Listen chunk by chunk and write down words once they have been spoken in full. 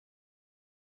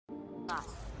not.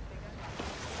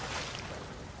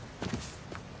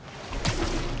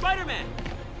 Spider-Man!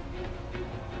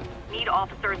 Need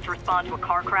officers to respond to a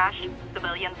car crash.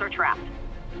 Civilians are trapped.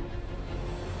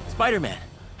 Spider-Man,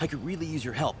 I could really use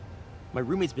your help. My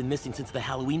roommate's been missing since the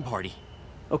Halloween party.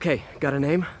 Okay, got a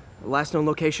name? Last known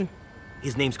location?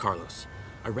 His name's Carlos.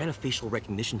 I ran a facial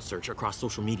recognition search across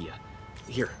social media.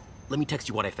 Here, let me text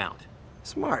you what I found.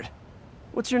 Smart.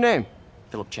 What's your name?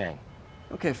 Philip Chang.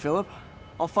 Okay, Philip.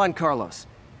 I'll find Carlos.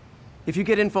 If you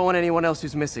get info on anyone else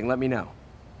who's missing, let me know.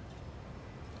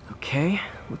 Okay,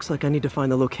 looks like I need to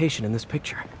find the location in this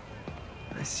picture.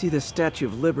 I see the Statue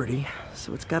of Liberty,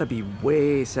 so it's gotta be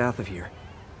way south of here.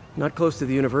 Not close to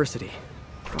the university.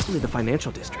 Probably the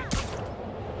financial district.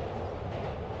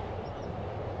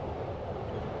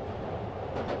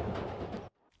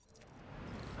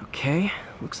 Okay,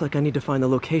 looks like I need to find the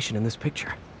location in this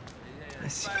picture. I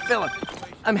see. Philip,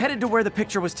 I'm headed to where the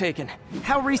picture was taken.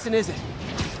 How recent is it?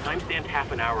 Timestamped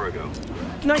half an hour ago.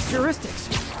 Nice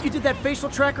heuristics. You did that facial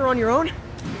tracker on your own?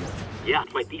 Yeah,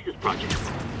 it's my thesis project.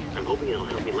 I'm hoping it'll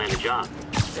help me land a job.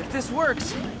 If this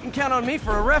works, you can count on me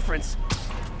for a reference.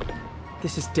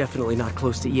 This is definitely not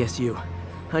close to ESU.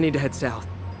 I need to head south.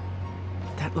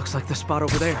 That looks like the spot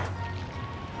over there.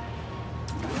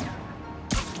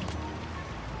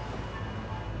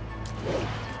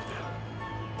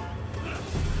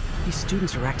 These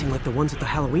students are acting like the ones at the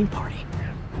Halloween party.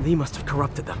 Lee must have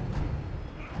corrupted them.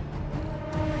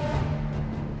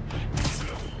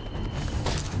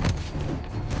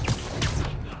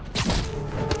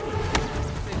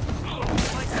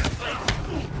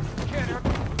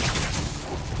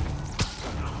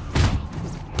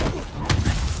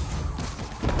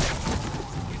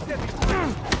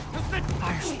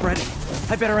 Fire's spreading.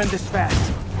 I better end this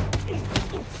fast.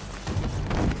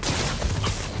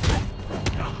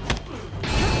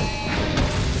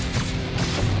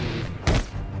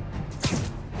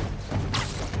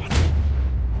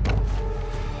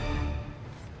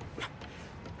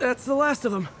 That's the last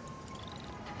of them.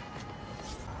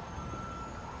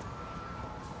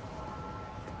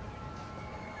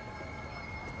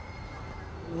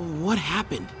 What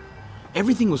happened?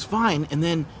 Everything was fine, and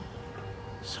then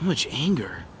so much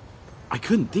anger. I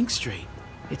couldn't think straight.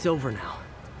 It's over now.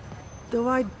 Though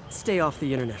I'd stay off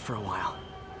the internet for a while.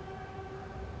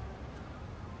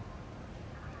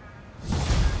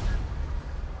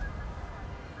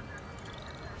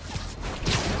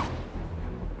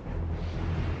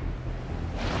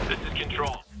 This is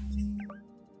Control.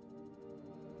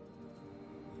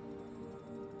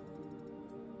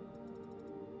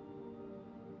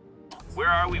 Where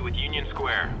are we with Union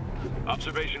Square?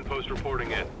 Observation post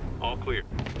reporting in. All clear.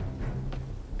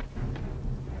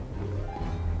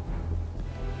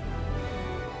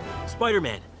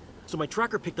 Spider-Man, so my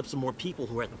tracker picked up some more people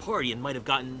who were at the party and might have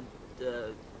gotten,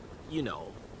 you know.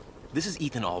 This is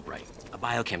Ethan Albright, a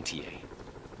biochem TA.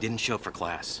 Didn't show up for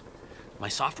class. My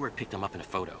software picked him up in a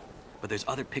photo, but there's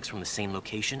other pics from the same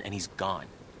location and he's gone.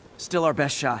 Still our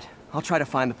best shot. I'll try to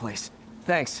find the place.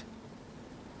 Thanks.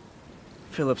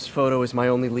 Philip's photo is my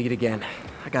only lead again.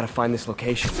 I gotta find this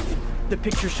location. The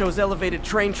picture shows elevated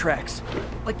train tracks,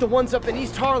 like the ones up in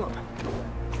East Harlem.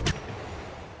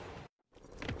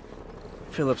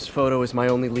 Philip's photo is my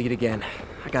only lead again.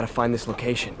 I gotta find this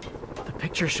location. The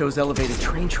picture shows elevated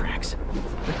train tracks,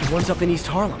 like the ones up in East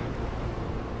Harlem.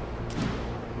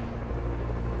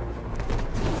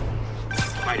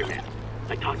 Spider-Man,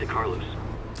 I talked to Carlos.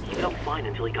 He felt fine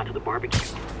until he got to the barbecue.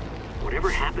 Whatever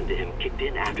happened to him kicked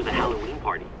in after the Halloween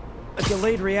party. A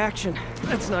delayed reaction.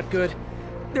 That's not good.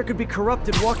 There could be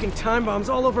corrupted walking time bombs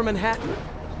all over Manhattan.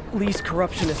 Lee's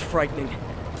corruption is frightening.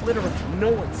 Literally,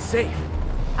 no one's safe.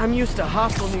 I'm used to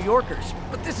hostile New Yorkers,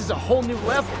 but this is a whole new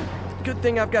level. Good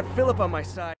thing I've got Philip on my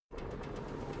side.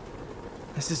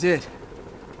 This is it.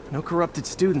 No corrupted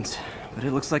students, but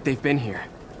it looks like they've been here.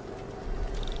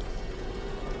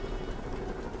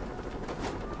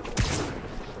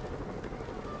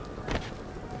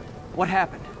 What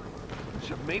happened?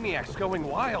 Bunch of maniacs going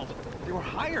wild. They were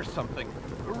high or something.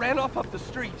 Ran off up the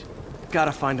street.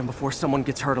 Gotta find them before someone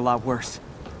gets hurt a lot worse.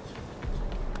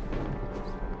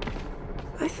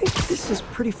 I think this is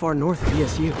pretty far north of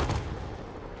ESU.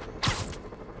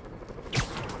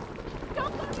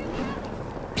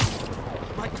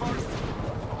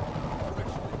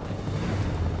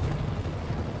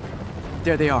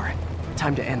 There they are.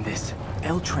 Time to end this.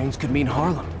 L trains could mean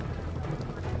Harlem.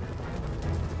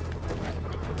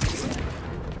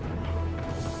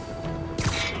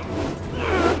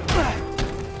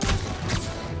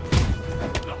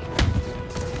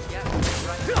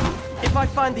 If I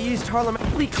find the East Harlem,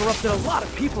 Lee corrupted a lot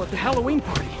of people at the Halloween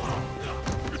party.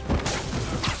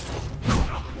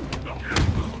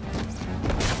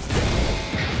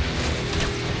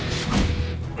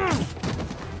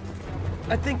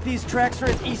 I think these tracks are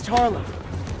in East Harlem.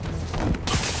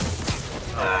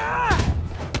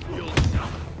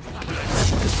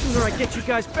 The sooner I get you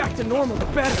guys back to normal, the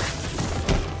better.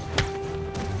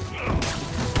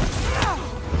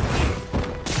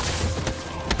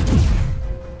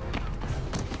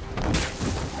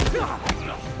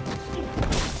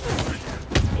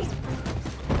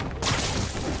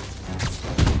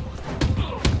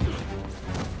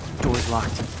 Door's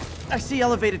locked. I see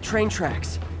elevated train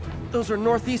tracks. Those are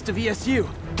northeast of ESU.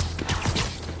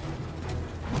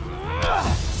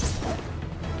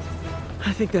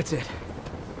 I think that's it.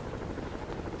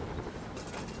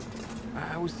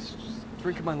 I was just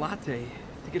drinking my latte,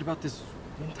 thinking about this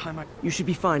one time I... You should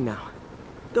be fine now.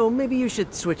 Though maybe you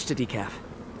should switch to decaf.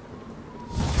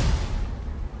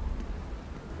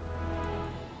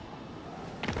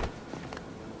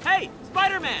 Hey,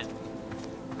 Spider-Man!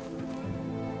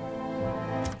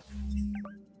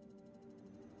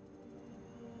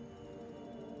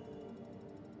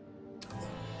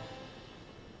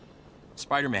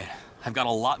 Spider-Man, I've got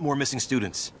a lot more missing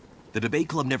students. The debate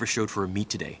club never showed for a meet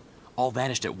today. All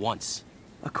vanished at once.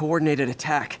 A coordinated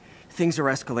attack. Things are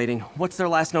escalating. What's their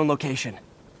last known location?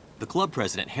 The club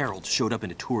president, Harold, showed up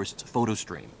in a tourist's photo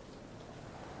stream.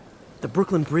 The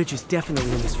Brooklyn Bridge is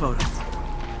definitely in this photo.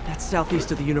 That's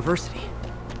southeast of the university.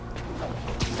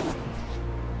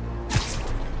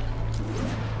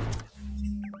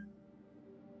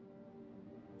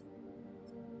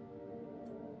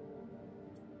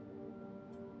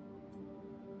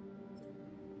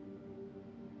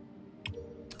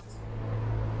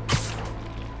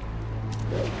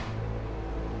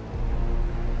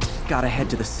 Gotta head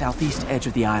to the southeast edge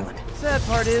of the island. Sad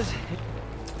part is,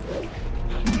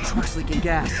 the truck's leaking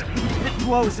gas. If it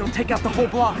blows, it'll take out the whole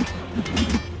block.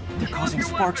 They're causing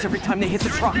sparks every time they hit the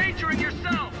truck.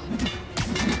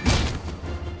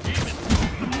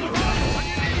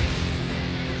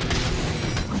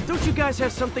 Don't you guys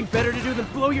have something better to do than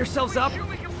blow yourselves up?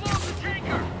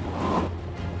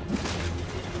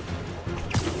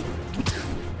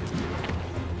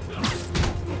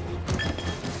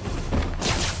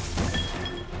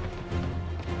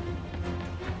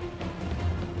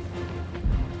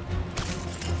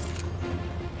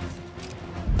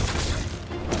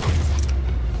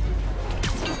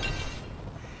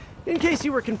 In case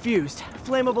you were confused,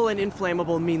 flammable and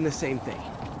inflammable mean the same thing.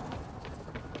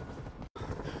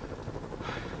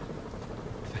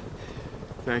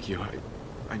 Thank you.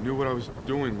 I knew what I was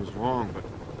doing was wrong, but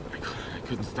I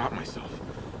couldn't stop myself.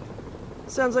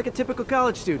 Sounds like a typical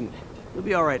college student. You'll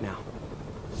be all right now.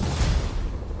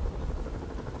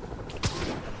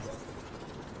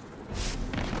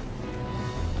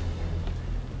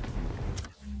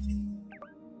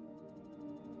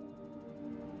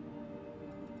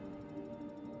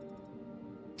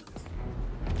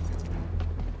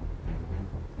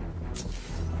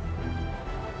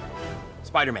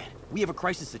 Spider-Man, we have a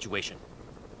crisis situation.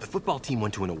 The football team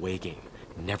went to an away game,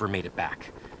 never made it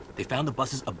back. They found the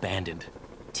buses abandoned.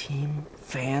 Team,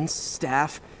 fans,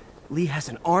 staff. Lee has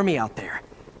an army out there.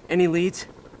 Any leads?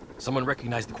 Someone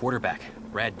recognized the quarterback,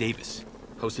 Brad Davis.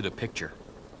 Posted a picture.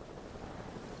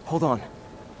 Hold on.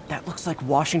 That looks like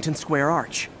Washington Square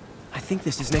Arch. I think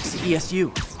this is next to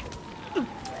ESU.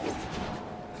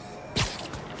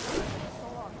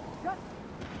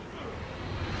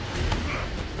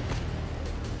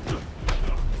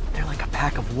 They're like a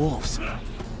pack of wolves.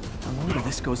 The longer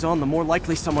this goes on, the more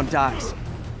likely someone dies.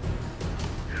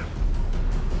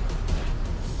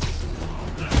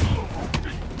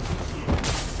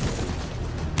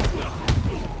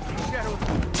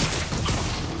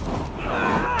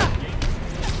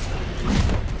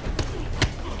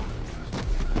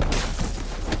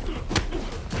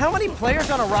 How many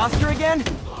players on a roster again?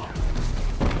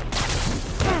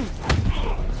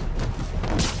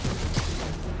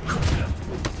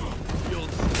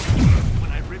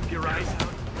 When I rip your eyes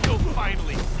out, you'll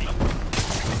finally see.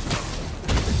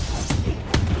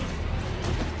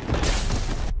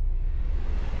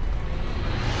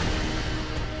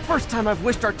 First time I've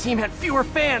wished our team had fewer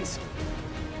fans.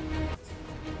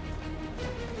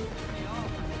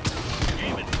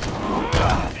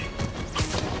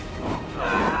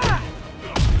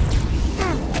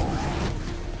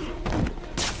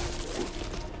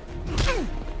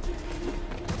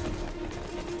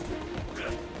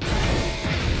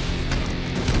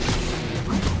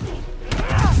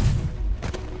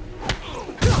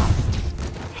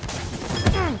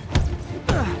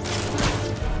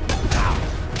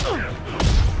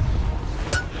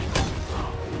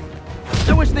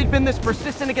 I wish they'd been this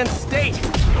persistent against State.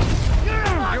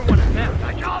 You're one of them.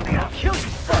 I'll kill you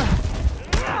first.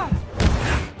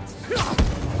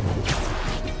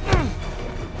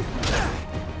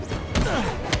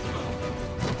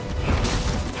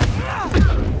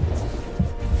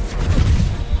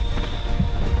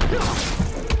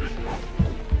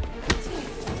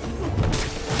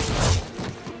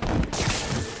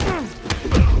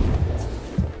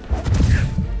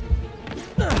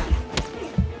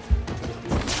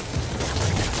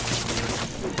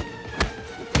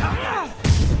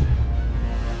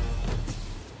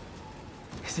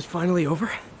 finally over?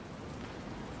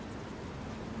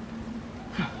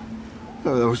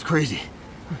 Oh, that was crazy.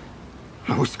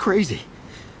 I was crazy.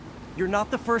 You're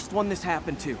not the first one this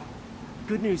happened to.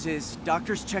 Good news is,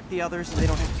 doctors checked the others and they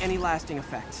don't have any lasting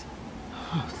effects.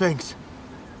 Thanks.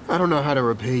 I don't know how to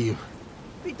repay you.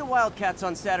 Beat the Wildcats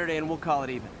on Saturday and we'll call it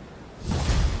even.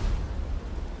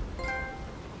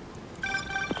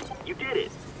 You did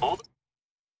it. All the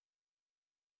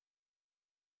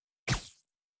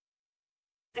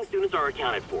students are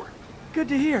accounted for. Good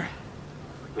to hear.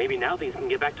 Maybe now things can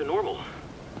get back to normal.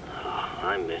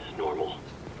 I miss normal.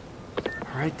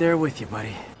 Right there with you,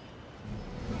 buddy.